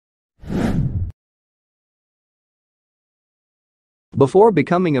Before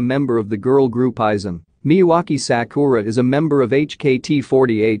becoming a member of the girl group IZ*ON, Miyawaki Sakura is a member of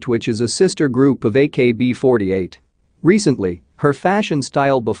HKT48, which is a sister group of AKB48. Recently, her fashion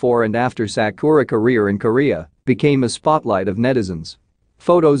style before and after Sakura career in Korea became a spotlight of netizens.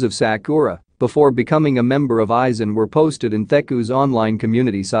 Photos of Sakura before becoming a member of IZ*ON were posted in Theku's online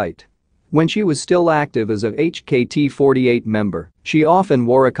community site. When she was still active as a HKT48 member, she often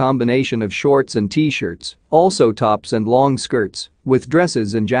wore a combination of shorts and t-shirts, also tops and long skirts, with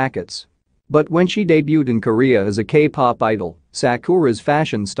dresses and jackets. But when she debuted in Korea as a K-pop idol, Sakura's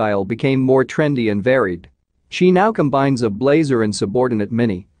fashion style became more trendy and varied. She now combines a blazer and subordinate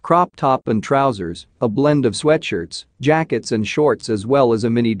mini, crop top and trousers, a blend of sweatshirts, jackets and shorts as well as a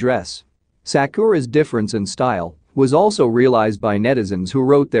mini dress. Sakura's difference in style was also realized by netizens who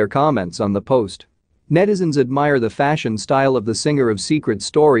wrote their comments on the post. Netizens admire the fashion style of the singer of Secret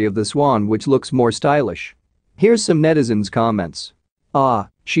Story of the Swan, which looks more stylish. Here's some netizens' comments. "Ah,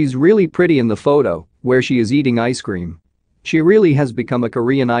 she's really pretty in the photo, where she is eating ice cream. She really has become a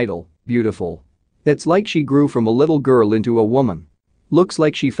Korean idol, beautiful. It's like she grew from a little girl into a woman. Looks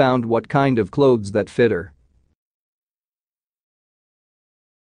like she found what kind of clothes that fit her."